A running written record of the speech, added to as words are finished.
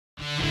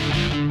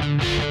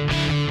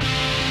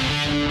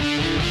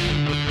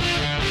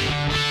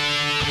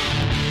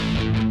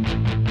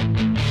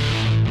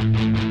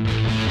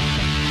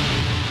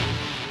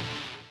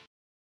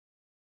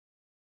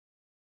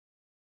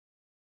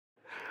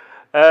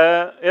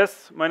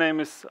Yes, my name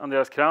is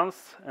Andreas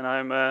Krantz, and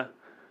I'm a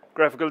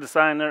graphical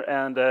designer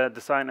and a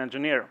design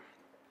engineer.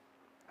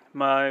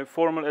 My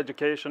formal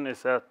education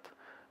is at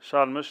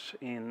Chalmers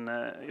in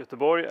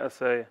Göteborg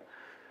as a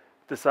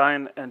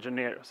design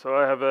engineer. So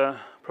I have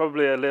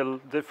probably a little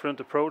different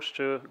approach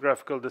to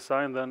graphical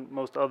design than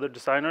most other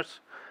designers.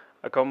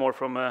 I come more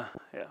from a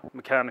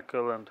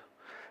mechanical and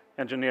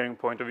engineering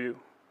point of view.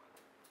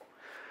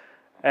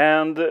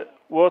 And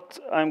what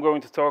I'm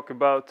going to talk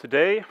about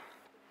today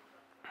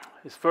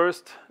is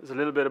first a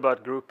little bit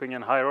about grouping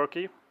and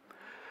hierarchy,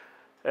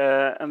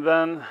 and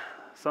then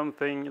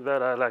something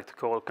that I like to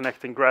call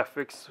connecting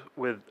graphics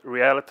with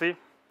reality,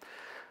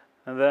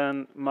 and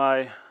then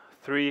my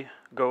 3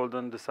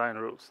 golden design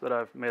rules that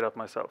I've made up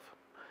myself.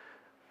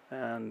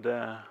 And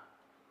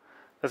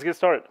let's get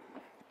started.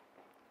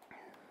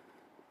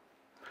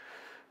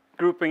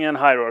 Grouping and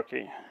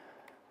hierarchy.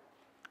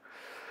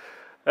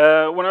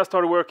 When I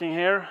started working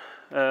here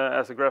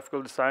as a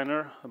graphical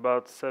designer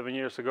about 7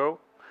 years ago,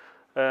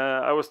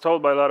 I was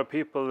told by a lot of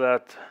people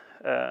that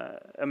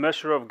a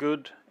measure of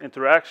good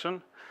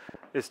interaction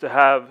is to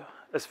have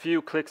as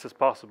few clicks as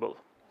possible.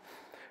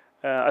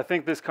 I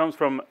think this comes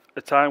from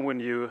a time when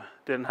you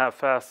didn't have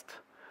fast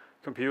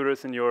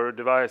computers in your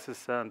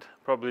devices and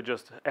probably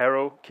just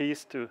arrow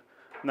keys to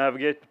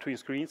navigate between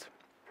screens.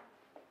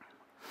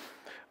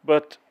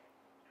 But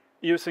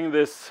using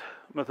this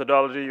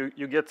methodology,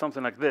 you get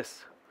something like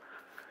this.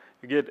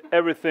 You get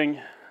everything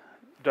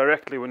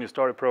directly when you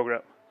start a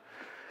program.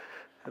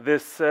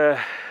 This,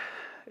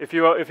 if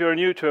you're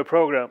new to a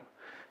program,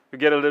 you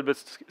get a little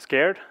bit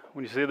scared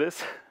when you see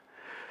this.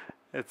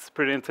 It's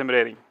pretty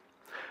intimidating.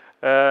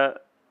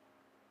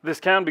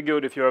 This can be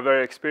good if you're a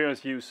very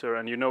experienced user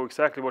and you know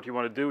exactly what you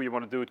want to do. You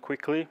want to do it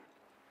quickly.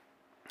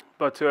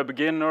 But to a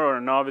beginner or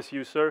a novice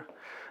user,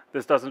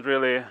 this doesn't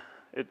really.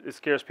 It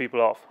scares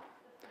people off.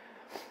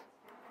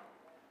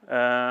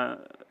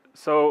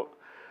 So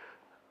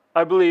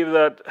I believe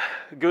that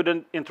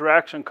good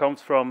interaction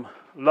comes from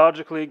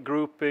logically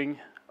grouping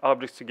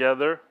objects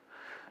together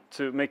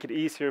to make it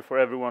easier for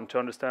everyone to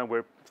understand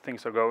where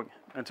things are going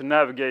and to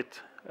navigate.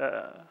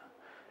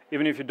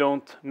 Even if you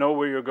don't know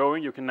where you're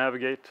going, you can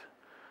navigate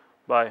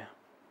by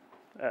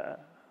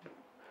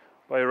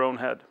your own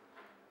head.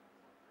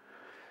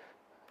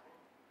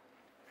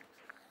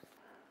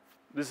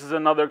 This is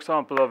another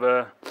example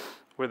of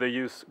where they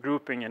use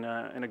grouping in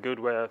a good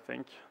way, I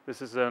think.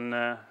 This is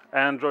an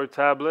Android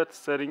tablet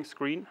setting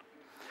screen.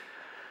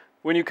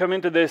 When you come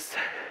into this,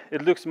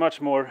 it looks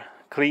much more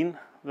clean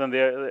than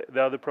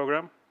the other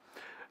program,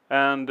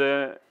 and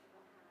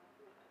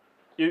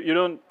you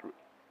don't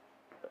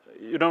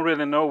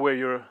really know where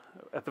you're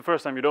at the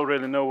first time. You don't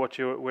really know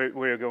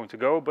where you're going to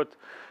go, but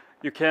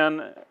you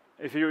can,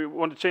 if you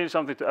want to change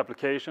something to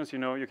applications,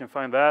 you can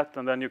find that,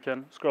 and then you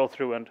can scroll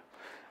through, and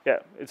yeah,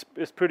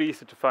 it's pretty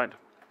easy to find.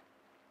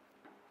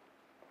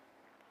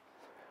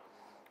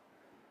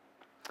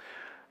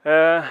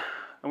 And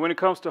when it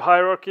comes to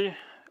hierarchy,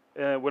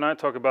 when I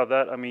talk about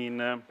that, I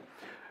mean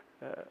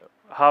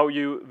how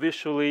you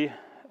visually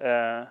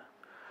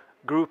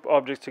group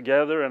objects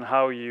together and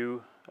how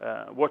you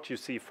what you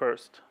see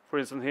first. For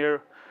instance,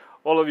 here,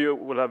 all of you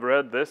will have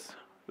read this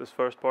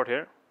first part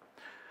here.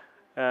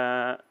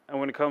 And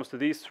when it comes to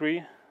these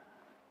 3,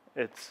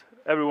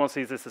 everyone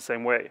sees this the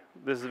same way.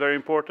 This is very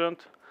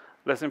important,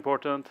 less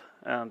important,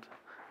 and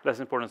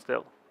less important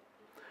still.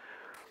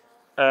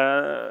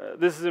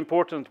 This is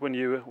important when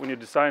you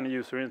design a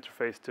user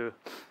interface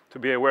to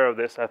be aware of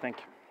this, I think.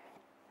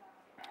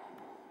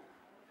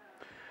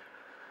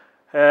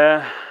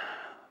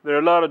 There are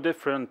a lot of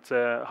different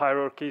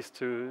hierarchies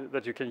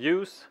that you can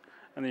use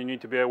and you need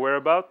to be aware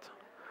about.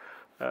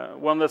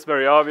 One that's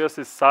very obvious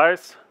is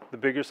size. The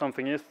bigger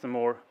something is, the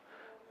more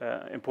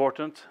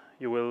important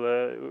you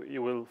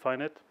will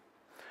find it.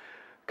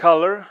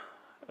 Color.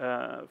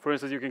 For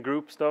instance, you can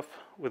group stuff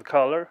with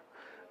color.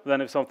 Then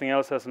if something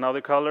else has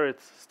another color, it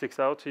sticks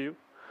out to you.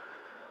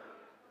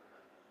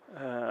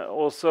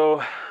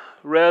 Also,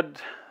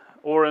 red,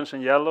 orange,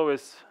 and yellow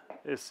is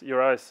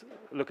your eyes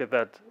look at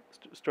that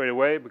straight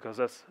away, because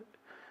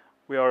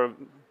we are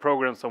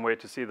programmed some way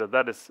to see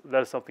that is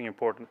something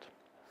important.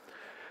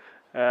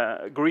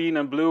 Green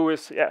and blue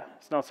it's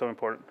not so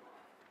important.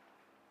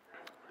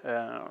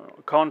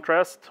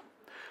 Contrast.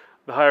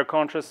 The higher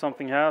contrast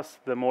something has,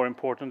 the more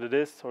important it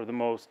is, or the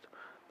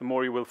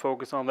more you will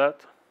focus on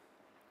that.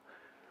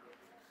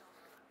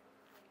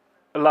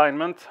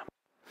 Alignment.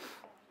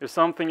 If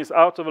something is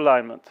out of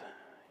alignment,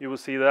 you will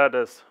see that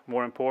as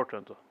more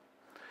important.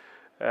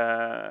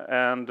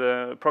 And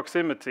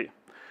proximity.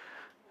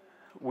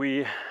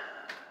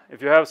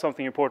 If you have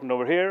something important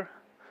over here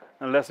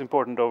and less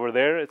important over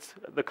there,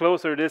 the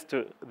closer it is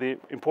to the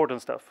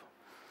important stuff,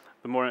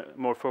 the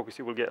more focus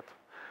you will get.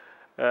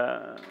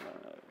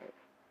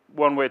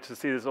 One way to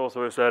see this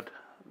also is that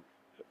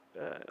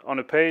on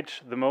a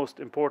page, the most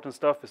important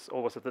stuff is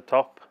always at the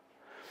top,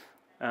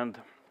 and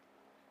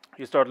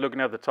you start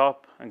looking at the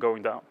top and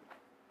going down.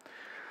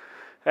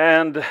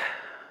 And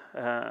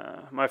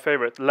my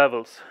favorite,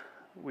 levels,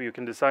 where you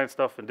can design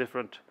stuff in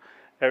different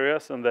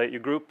areas, and you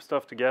group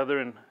stuff together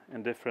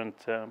in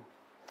different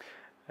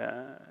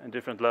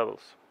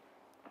levels.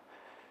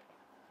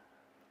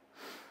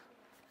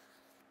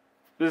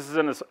 This is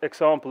an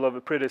example of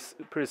a pretty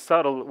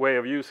subtle way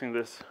of using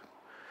this.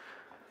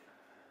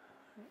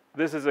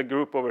 This is a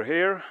group over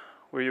here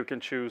where you can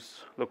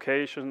choose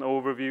location,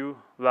 overview,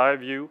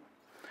 live view.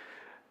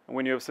 And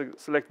when you have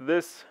selected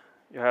this,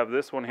 you have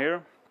this one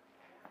here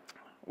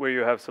where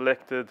you have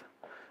selected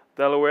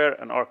Delaware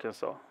and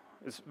Arkansas.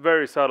 It's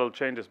very subtle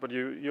changes, but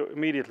you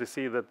immediately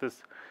see that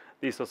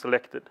these are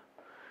selected.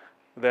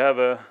 They have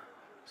a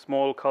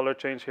small color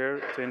change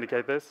here to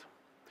indicate this.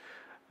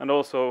 And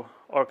also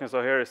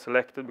Arkansas here is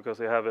selected because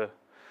they have a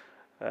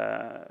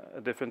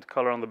different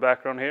color on the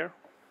background here.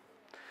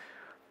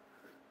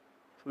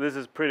 So this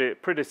is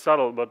pretty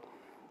subtle, but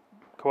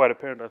quite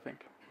apparent, I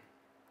think.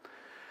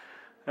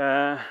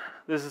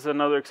 This is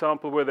another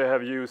example where they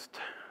have used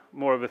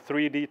more of a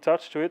 3D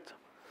touch to it.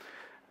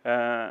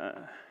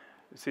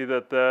 You see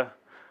that the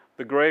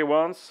gray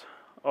ones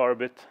are a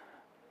bit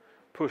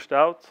pushed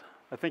out.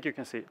 I think you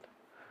can see it.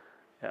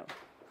 Yeah.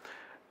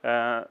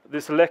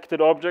 The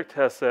selected object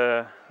has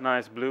a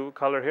nice blue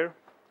color here,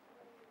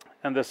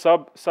 and the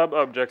sub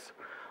objects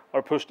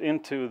are pushed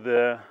into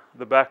the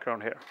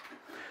background here,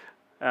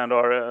 and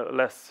are a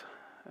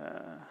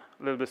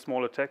little bit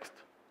smaller text.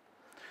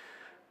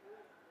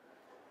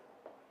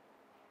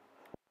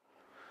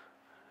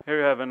 Here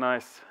you have a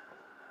nice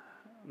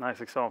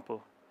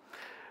example.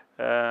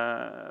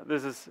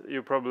 This is,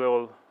 you probably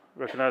all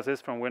recognize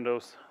this from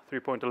Windows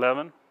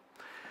 3.11.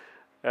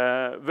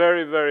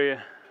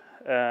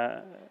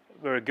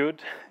 Very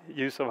good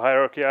use of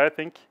hierarchy, I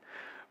think,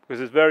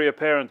 because it's very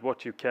apparent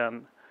what you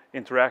can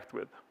interact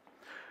with.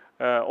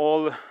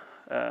 All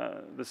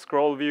the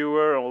scroll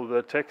viewer, all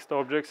the text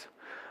objects,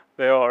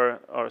 they are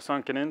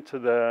sunken into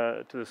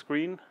the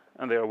screen,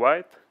 and they are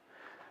white.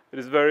 It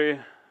is very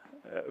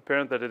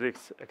apparent that it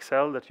is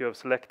Excel that you have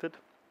selected.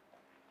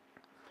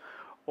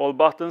 All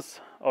buttons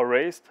are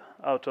raised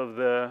out of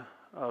the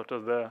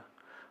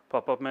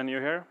pop-up menu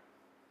here.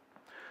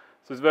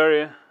 So it's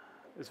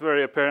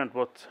very apparent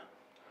what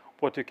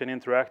you can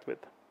interact with.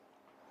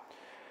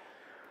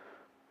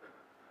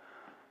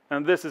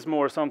 And this is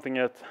more something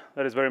that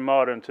is very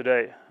modern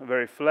today. A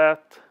very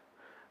flat,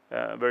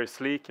 very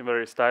sleek and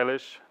very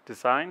stylish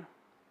design.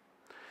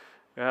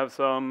 You have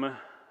some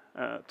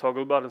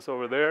toggle buttons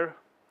over there.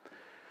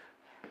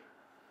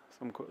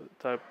 Some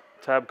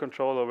tab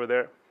control over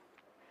there.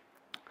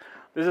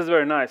 This is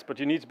very nice, but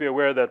you need to be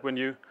aware that when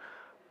you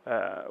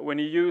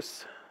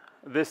use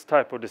this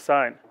type of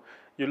design,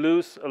 you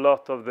lose a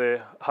lot of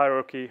the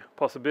hierarchy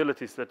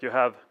possibilities that you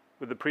have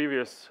with the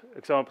previous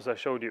examples I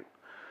showed you.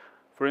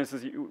 For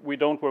instance, we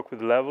don't work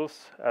with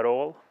levels at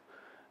all,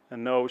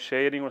 and no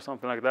shading or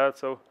something like that.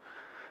 So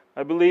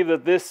I believe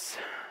that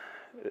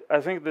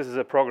I think this is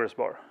a progress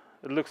bar.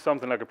 It looks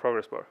something like a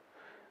progress bar.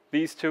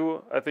 These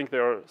two, I think they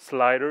are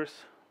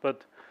sliders,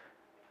 but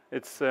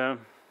it's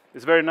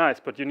very nice.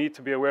 But you need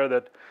to be aware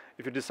that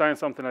if you design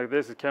something like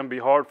this, it can be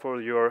hard for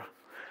the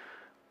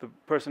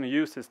person who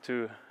uses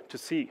to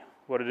see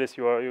what it is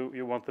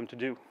you want them to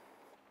do.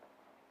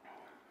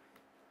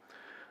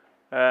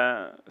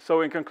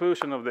 So in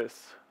conclusion of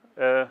this,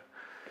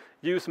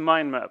 use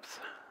mind maps.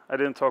 I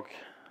didn't talk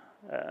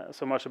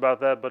so much about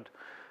that, but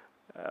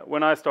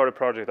when I start a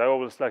project, I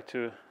always like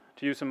to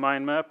use a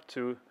mind map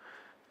to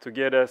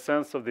get a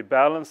sense of the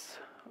balance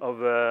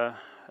of a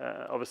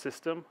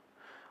system,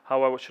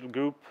 how I should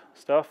group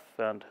stuff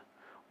and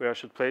where I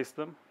should place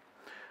them.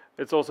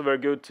 It's also very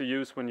good to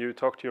use when you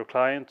talk to your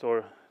client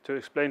or to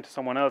explain to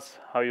someone else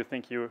how you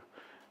think your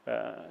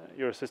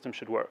system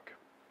should work.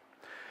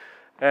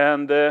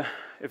 And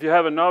if you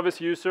have a novice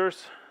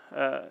users,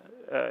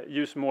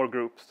 use more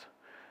groups,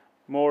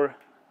 more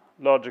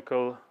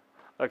logical,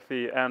 like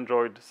the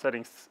Android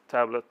settings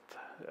tablet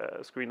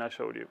screen I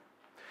showed you.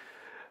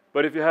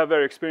 But if you have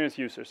very experienced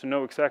users who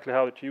know exactly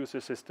how to use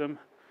the system,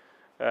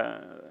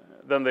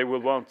 then they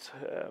will want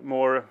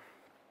more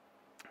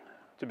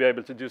to be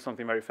able to do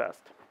something very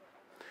fast.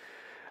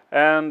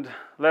 And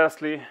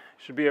lastly, you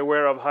should be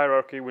aware of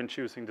hierarchy when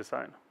choosing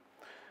design.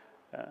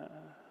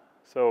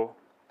 So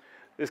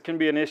this can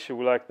be an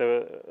issue like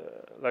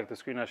the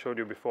screen I showed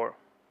you before.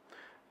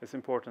 It's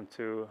important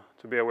to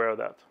be aware of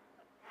that.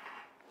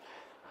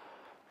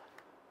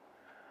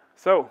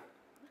 So,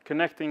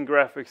 connecting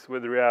graphics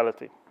with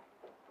reality.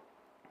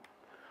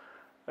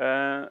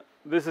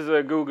 This is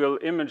a Google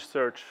image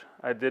search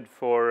I did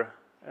for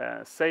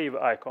save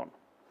icon.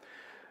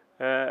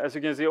 As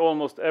you can see,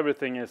 almost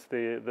everything is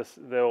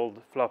the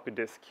old floppy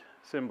disk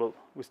symbol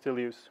we still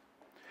use.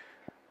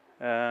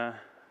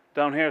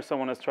 Down here,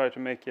 someone has tried to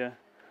make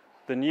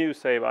the new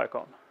save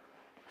icon.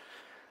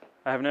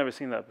 I have never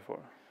seen that before.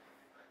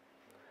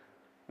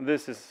 And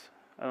this is,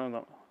 I don't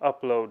know,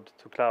 upload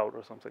to cloud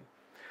or something.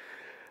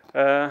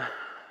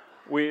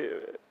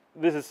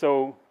 This is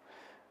so.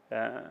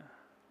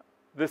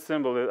 This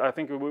symbol, I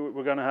think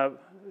we're going to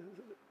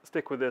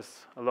stick with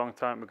this a long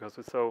time because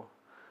it's so.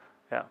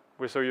 Yeah,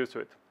 we're so used to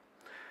it.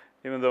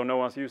 Even though no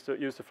one's used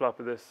to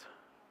floppy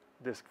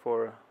disk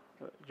for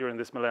during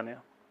this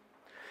millennia.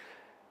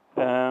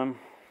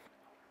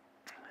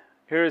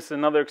 Here is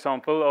another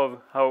example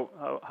of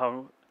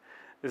how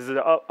this is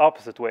the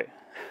opposite way.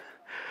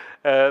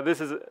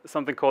 This is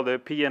something called a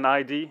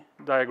PNID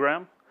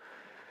diagram.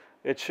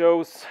 It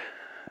shows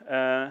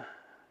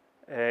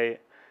a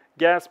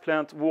gas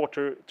plant,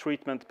 water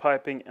treatment,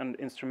 piping, and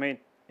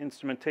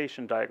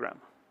instrumentation diagram.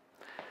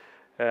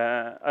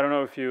 I don't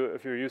know if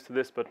you're used to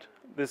this, but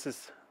this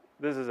is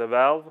a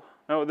valve.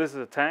 No, this is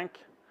a tank.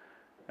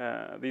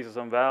 These are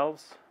some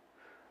valves.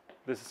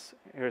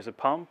 Here's a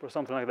pump or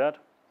something like that.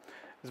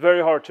 It's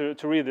very hard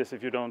to read this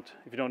if you don't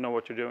know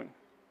what you're doing.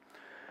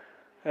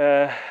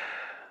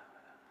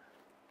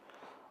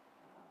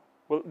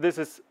 Well, this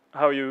is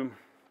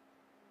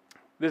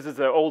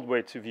the old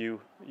way to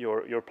view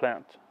your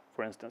plant,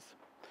 for instance.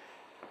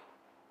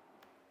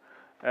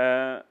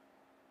 The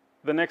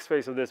next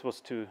phase of this was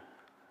to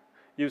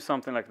use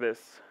something like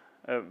this,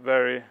 a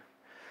very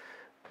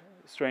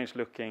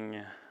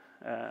strange-looking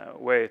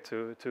way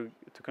to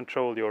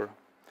control your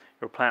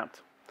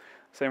plant.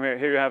 Same here.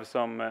 Here you have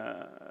some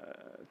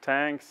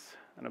tanks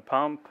and a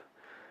pump,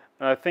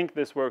 and I think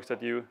this works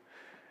that you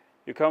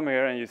come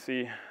here and you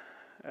see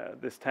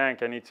this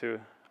tank. I need to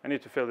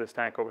fill this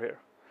tank over here,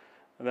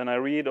 and then I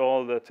read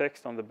all the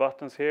text on the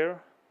buttons here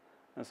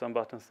and some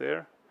buttons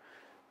there,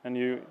 and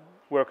you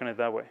work on it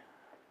that way.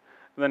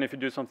 And then if you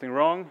do something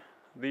wrong,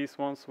 these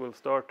ones will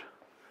start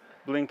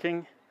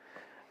blinking,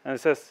 and it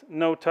says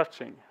no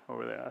touching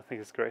over there. I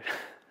think it's great.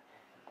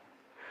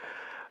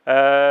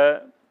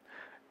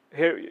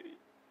 Here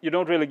you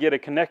don't really get a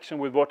connection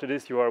with what it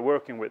is you are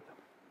working with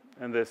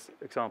in this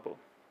example.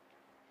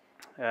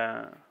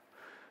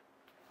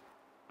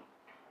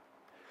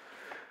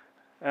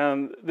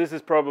 And this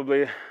is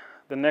probably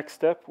the next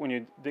step when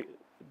you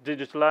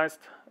digitalized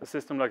a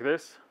system like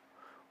this,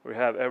 where you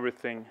have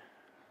everything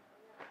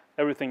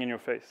in your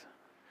face.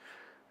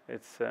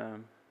 It's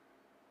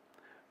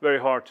very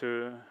hard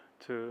to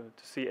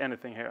see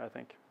anything here, I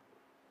think.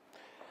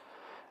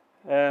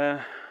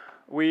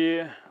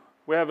 We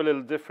have a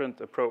little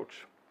different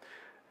approach,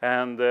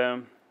 and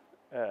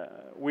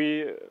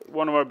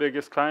one of our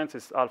biggest clients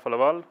is Alfa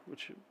Laval,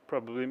 which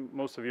probably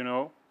most of you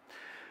know.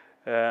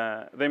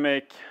 They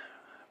make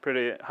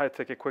pretty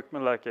high-tech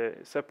equipment like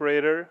a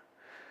separator.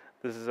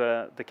 This is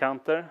a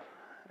decanter,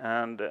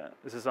 and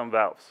this is some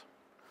valves.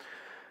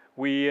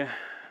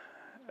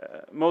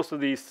 Most of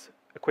these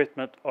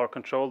equipment are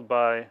controlled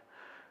by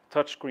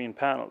touchscreen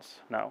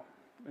panels now,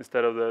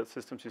 instead of the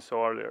systems you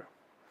saw earlier.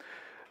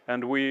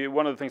 And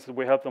one of the things that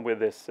we help them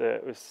with is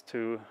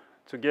to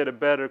get a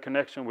better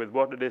connection with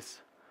what it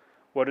is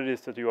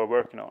that you are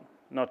working on,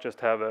 not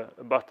just have a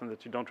button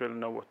that you don't really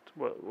know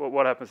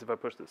what happens if I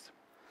push this.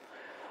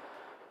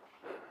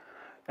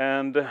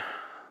 And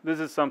this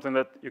is something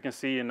that you can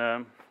see in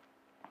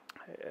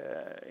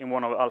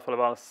one of Alfa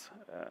Laval's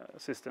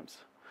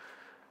systems.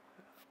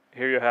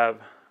 Here you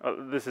have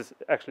this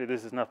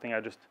is nothing. I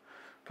just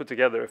put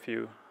together a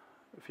few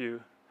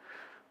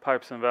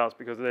pipes and valves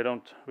because they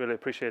don't really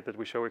appreciate that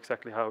we show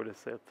exactly how it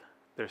is that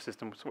their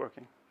system is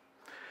working.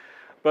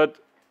 But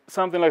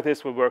something like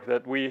this will work,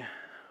 that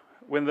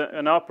when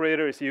an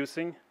operator is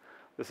using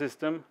the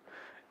system,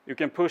 you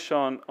can push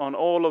on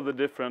all of the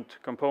different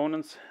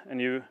components, and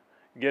you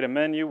get a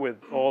menu with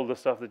all the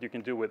stuff that you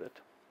can do with it.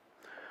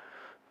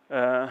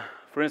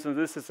 For instance,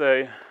 this is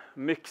a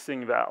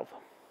mixing valve,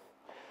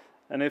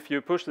 and if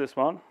you push this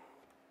one,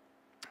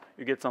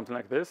 you get something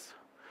like this.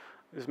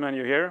 This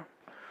menu here,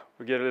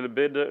 we get a little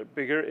bit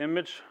bigger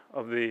image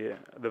of the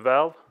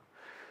valve.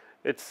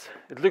 It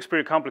looks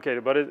pretty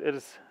complicated, but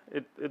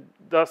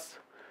it does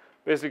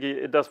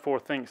four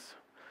things.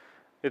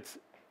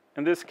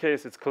 In this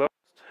case it's closed,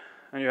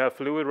 and you have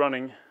fluid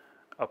running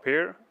up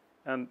here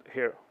and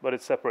here, but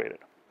it's separated.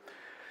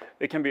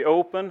 It can be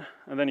open,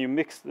 and then you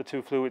mix the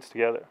two fluids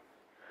together.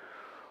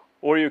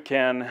 Or you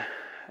can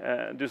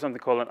do something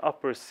called an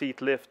upper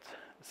seat lift.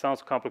 It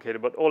sounds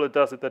complicated, but all it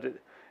does is that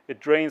it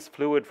drains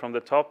fluid from the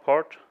top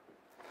part,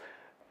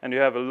 and you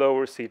have a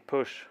lower seat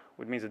push,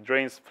 which means it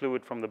drains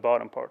fluid from the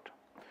bottom part.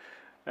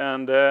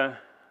 And a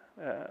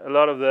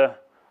lot of the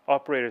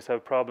operators have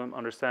a problem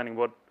understanding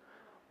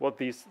what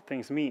these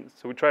things mean.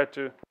 So we try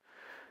to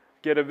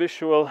get a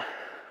visual.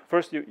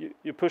 First,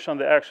 you push on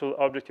the actual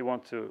object you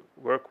want to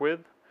work with,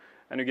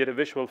 and you get a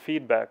visual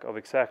feedback of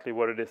exactly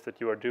what it is that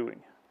you are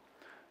doing.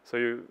 So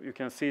you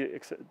can see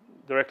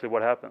directly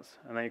what happens,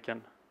 and then you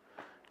can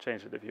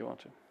change it if you want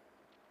to.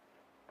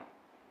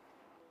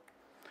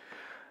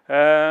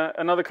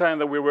 Another client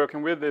that we're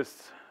working with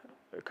is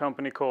a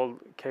company called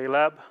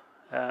K-Lab.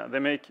 They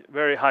make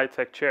very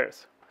high-tech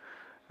chairs.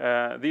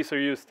 These are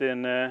used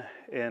in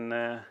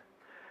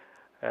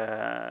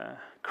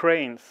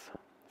cranes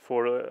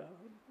for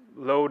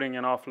loading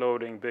and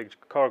offloading big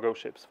cargo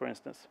ships, for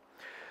instance.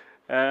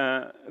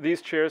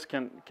 These chairs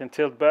can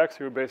tilt back, so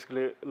you're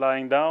basically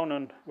lying down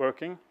and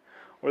working,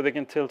 or they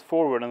can tilt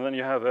forward, and then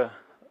you have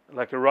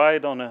like a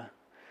ride on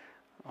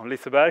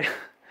Liseberg.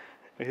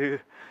 You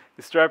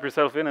strap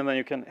yourself in, and then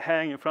you can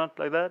hang in front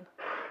like that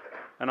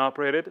and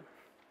operate it.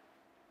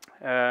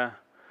 on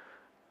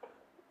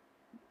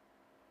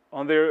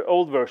their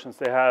old versions,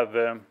 they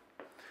have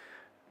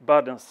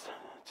buttons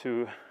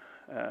to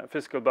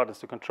physical buttons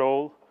to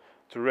control,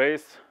 to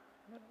raise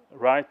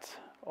right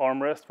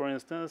armrest, for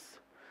instance,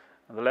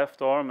 and the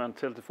left arm and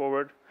tilt it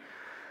forward.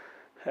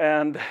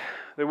 And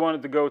they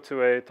wanted to go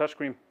to a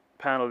touchscreen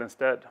panel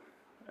instead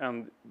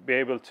and be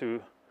able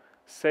to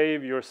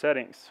save your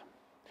settings,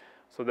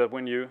 so that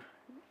when you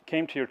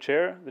came to your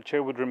chair, the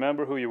chair would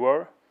remember who you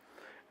were,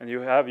 and you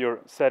have your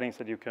settings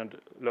that you can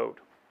load.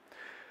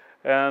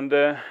 And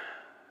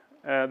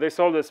they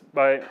solve this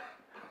by,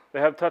 they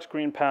have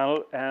touchscreen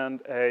panel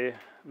and a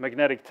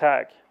magnetic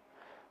tag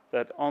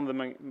that on the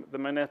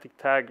magnetic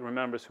tag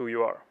remembers who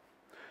you are.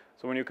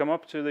 So when you come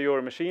up to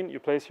your machine, you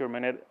place your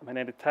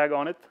magnetic tag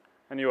on it,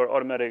 and you are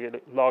automatically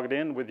logged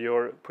in with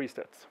your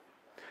presets.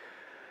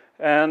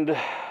 And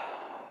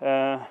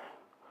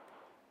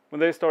when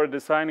they started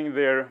designing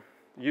their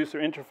user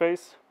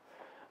interface,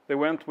 they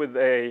went with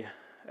a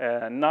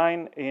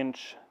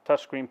 9-inch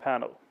touchscreen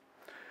panel.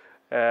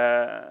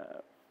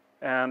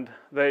 And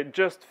they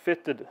just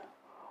fitted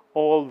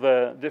all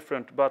the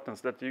different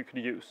buttons that you could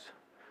use.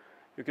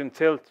 You can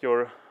tilt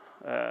your,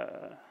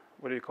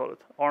 what do you call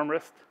it,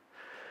 armrest.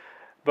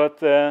 But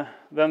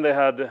then they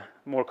had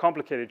more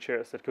complicated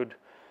chairs that could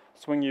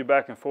swing you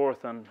back and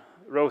forth and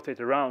rotate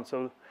around.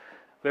 So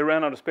they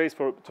ran out of space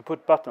to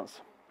put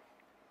buttons.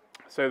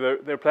 So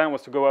their plan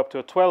was to go up to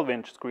a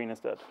 12-inch screen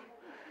instead.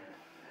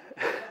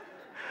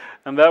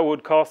 And that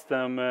would cost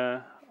them,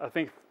 I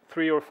think,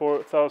 3,000 or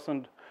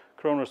 4,000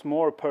 kroners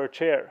more per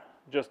chair,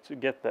 just to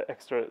get the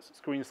extra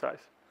screen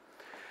size.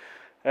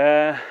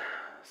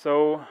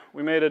 So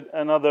we made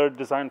another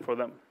design for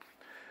them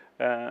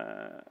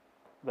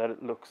that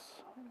it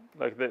looks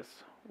like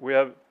this. We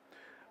have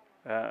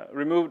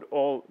removed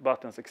all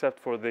buttons except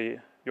for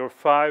your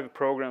 5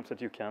 programs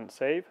that you can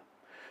save.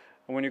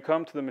 And when you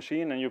come to the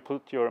machine and you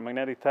put your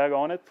magnetic tag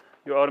on it,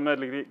 you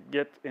automatically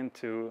get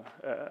into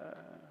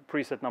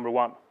preset number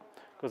 1,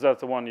 because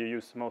that's the one you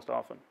use most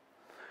often.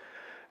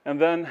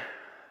 And then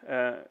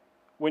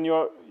when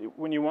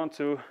you want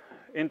to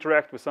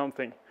interact with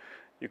something,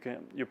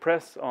 you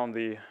press on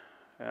the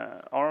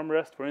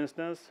armrest, for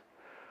instance,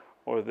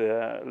 or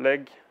the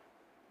leg,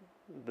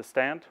 the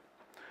stand,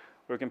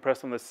 or you can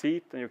press on the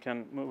seat and you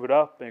can move it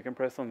up, and you can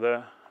press on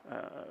the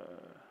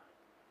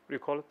what do you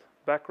call it,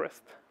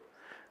 backrest,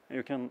 and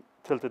you can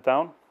tilt it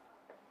down.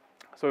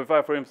 So if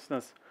I, for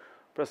instance,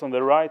 press on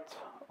the right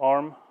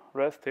arm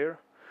rest here,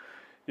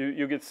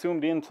 you get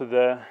zoomed into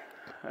the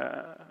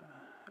a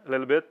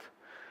little bit,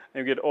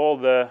 and you get all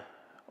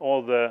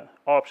the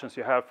options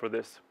you have for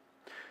this.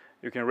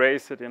 You can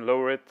raise it and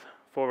lower it,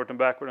 forward and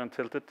backward, and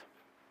tilt it.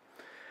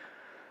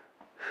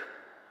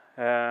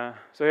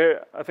 So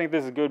here, I think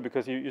this is good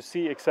because you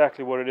see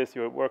exactly what it is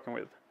you're working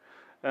with.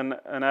 And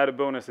an added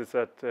bonus is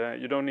that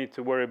you don't need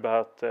to worry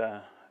about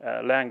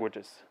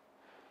languages,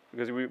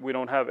 because we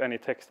don't have any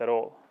text at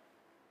all.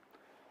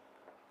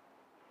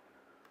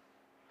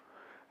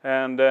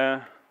 And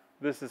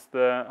this is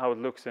how it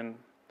looks in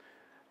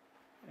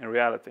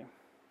reality.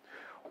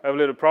 I have a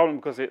little problem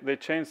because they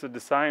changed the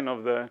design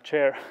of the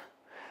chair,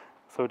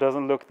 so it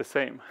doesn't look the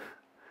same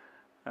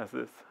as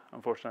this,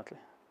 unfortunately.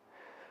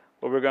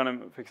 But we're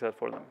gonna fix that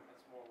for them.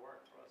 That's more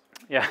work for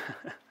us. Yeah.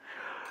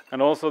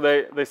 And also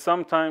they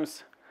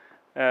sometimes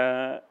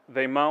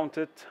they mount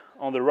it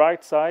on the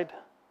right side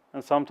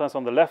and sometimes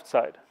on the left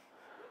side.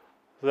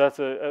 So that's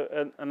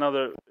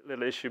another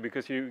little issue,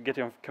 because you get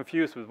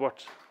confused with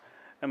what,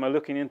 am I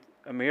looking in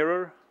a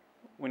mirror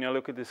when I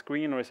look at the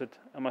screen, or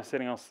am I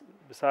sitting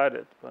beside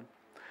it? But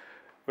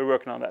we're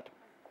working on that.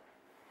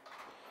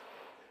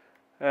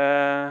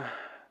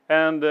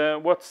 And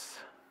what's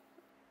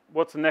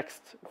the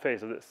next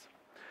phase of this?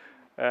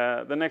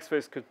 The next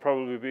phase could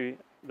probably be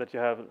that you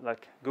have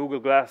like Google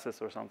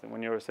glasses or something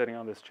when you're sitting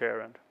on this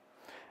chair, and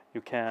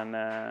you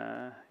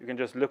can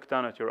just look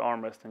down at your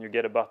armrest and you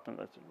get a button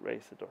that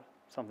raises it or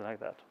something like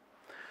that.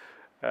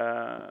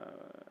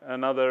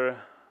 Another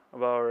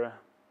of our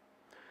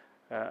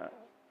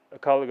a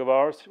colleague of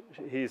ours,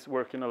 he's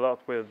working a lot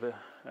with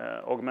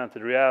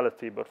augmented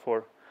reality, but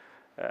for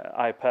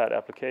iPad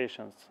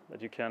applications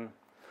that you can.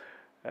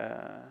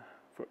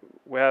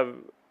 We have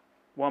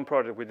one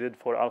project we did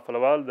for Alfa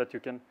Laval that you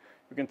can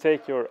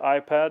take your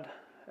iPad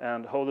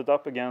and hold it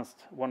up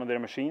against one of their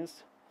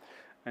machines,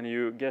 and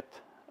you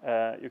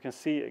can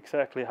see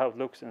exactly how it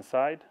looks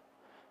inside.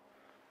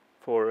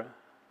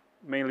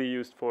 Mainly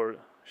used for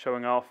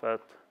showing off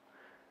at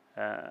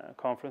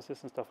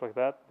conferences and stuff like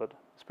that, but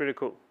it's pretty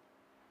cool.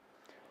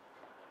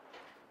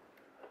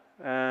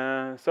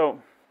 So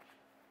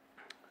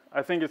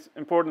I think it's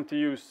important to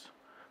use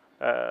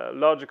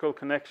logical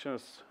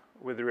connections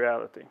with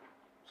reality,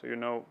 so you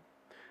know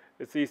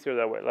it's easier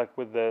that way. Like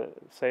with the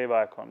save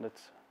icon,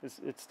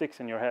 it sticks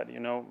in your head. You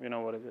know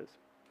what it is.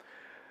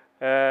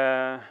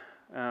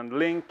 And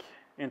link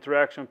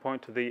interaction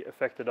point to the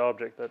affected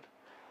object. That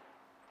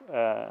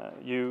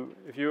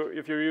if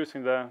you're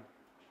using the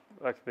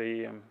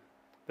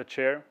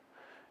chair,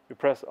 you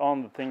press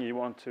on the thing you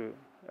want to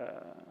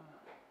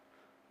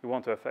you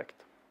want to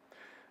affect.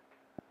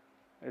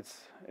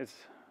 It's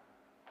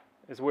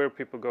where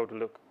people go to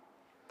look.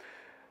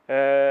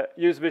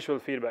 Use visual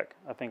feedback.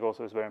 I think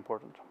also is very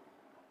important.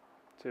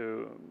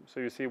 So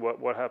you see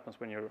what happens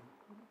when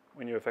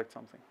you affect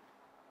something.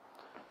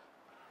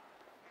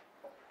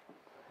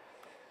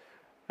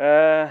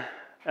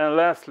 And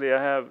lastly,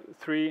 I have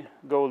 3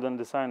 golden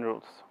design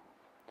rules.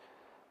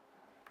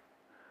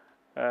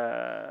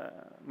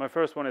 My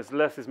first one is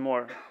less is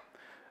more.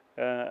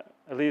 At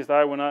least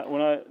when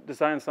I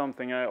design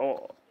something,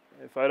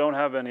 if I don't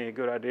have any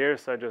good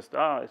ideas, I just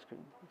it's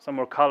some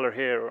more color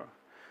here, or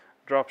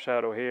drop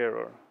shadow here,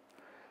 or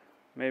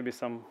maybe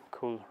some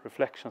cool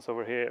reflections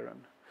over here.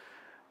 And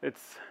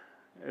it's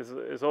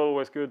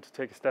always good to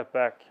take a step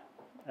back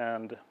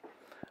and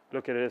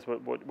look at it as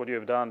what you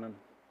have done, and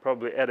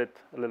probably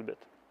edit a little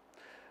bit,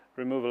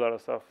 remove a lot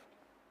of stuff.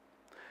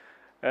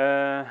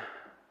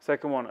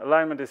 Second one,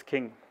 alignment is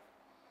king.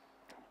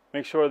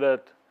 Make sure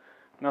that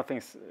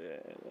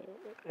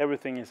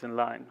everything is in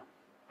line.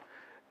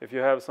 If you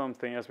have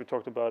something, as we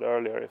talked about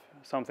earlier, if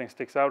something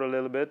sticks out a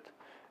little bit,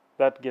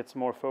 that gets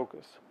more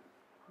focus.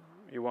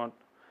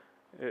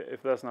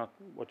 If that's not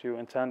what you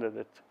intended,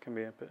 it can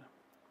be a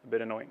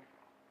bit annoying.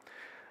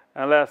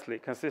 And lastly,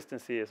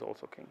 consistency is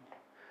also king.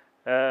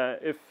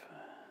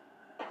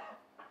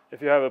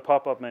 If you have a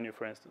pop-up menu,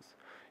 for instance,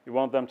 you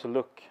want them to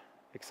look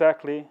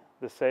exactly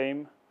the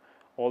same,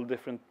 all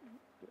different.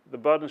 The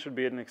button should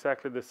be in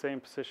exactly the same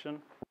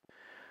position,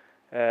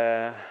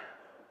 and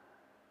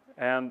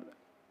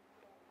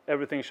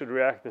everything should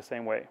react the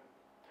same way.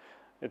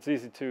 It's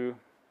easy to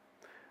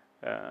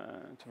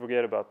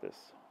forget about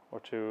this,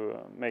 or to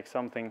make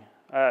something.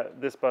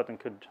 This button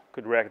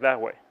could react that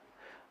way,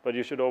 but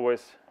it should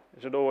always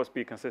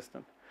be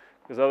consistent,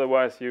 because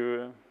otherwise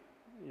your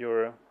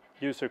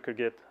user could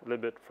get a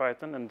little bit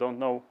frightened and don't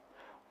know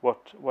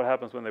what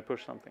happens when they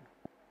push something.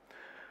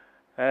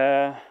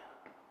 And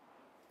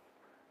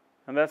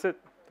that's it.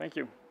 Thank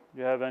you.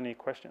 Do you have any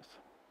questions?